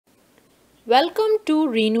Welcome to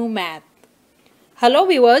Reenu Math. Hello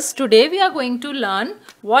viewers, today we are going to learn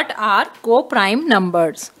what are coprime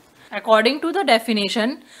numbers. According to the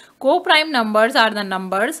definition, coprime numbers are the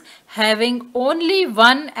numbers having only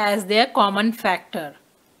 1 as their common factor.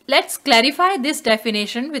 Let's clarify this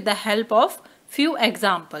definition with the help of few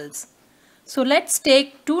examples. So let's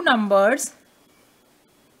take two numbers,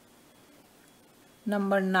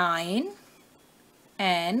 number 9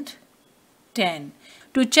 and 10.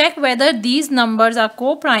 To check whether these numbers are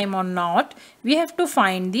coprime or not, we have to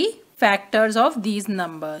find the factors of these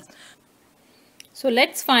numbers. So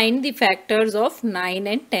let's find the factors of 9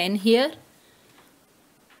 and 10 here.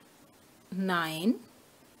 9,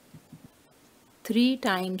 3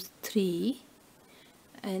 times 3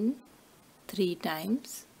 and 3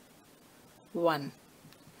 times 1.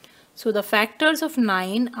 So the factors of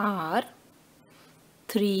 9 are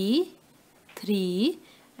 3, 3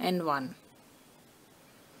 and 1.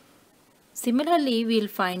 Similarly, we will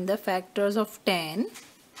find the factors of 10,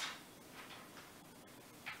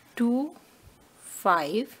 2,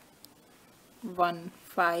 5, 1,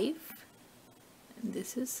 5, and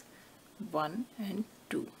this is 1 and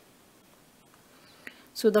 2.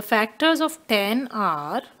 So the factors of 10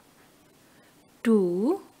 are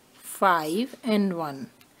 2, 5 and 1.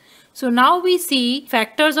 So now we see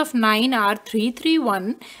factors of 9 are 3, 3,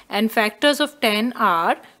 1 and factors of 10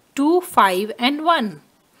 are 2, 5 and 1.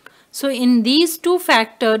 So in these two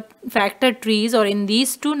factor trees, or in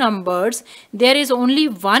these two numbers, there is only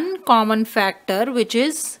one common factor, which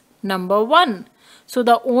is number 1. So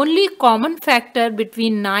the only common factor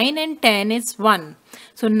between 9 and 10 is 1.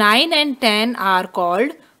 So 9 and 10 are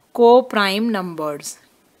called coprime numbers.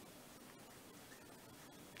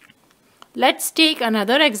 Let's take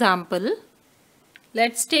another example.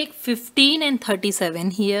 Let's take 15 and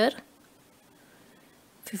 37 here.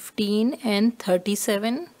 15 and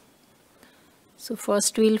 37. So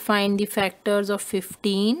first we'll find the factors of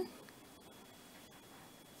 15.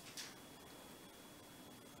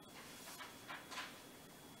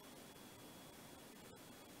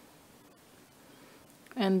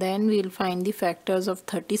 And then we'll find the factors of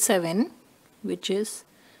 37, which is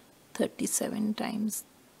 37 times.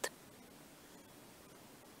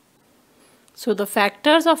 So the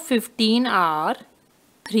factors of 15 are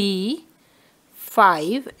 3,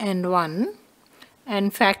 5 and 1.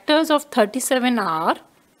 And factors of 37 are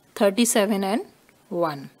 37 and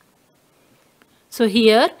 1. So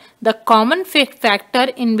here the common factor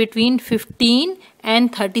in between 15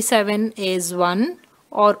 and 37 is 1,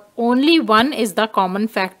 or only 1 is the common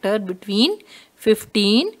factor between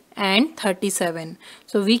 15 and 37.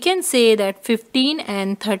 So we can say that 15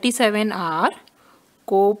 and 37 are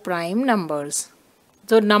coprime numbers.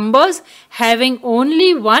 So numbers having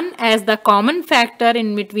only 1 as the common factor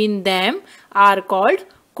in between them are called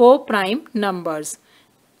coprime numbers.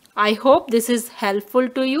 I hope this is helpful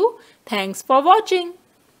to you. Thanks for watching.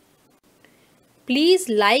 Please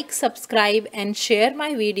like, subscribe and share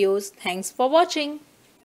my videos. Thanks for watching.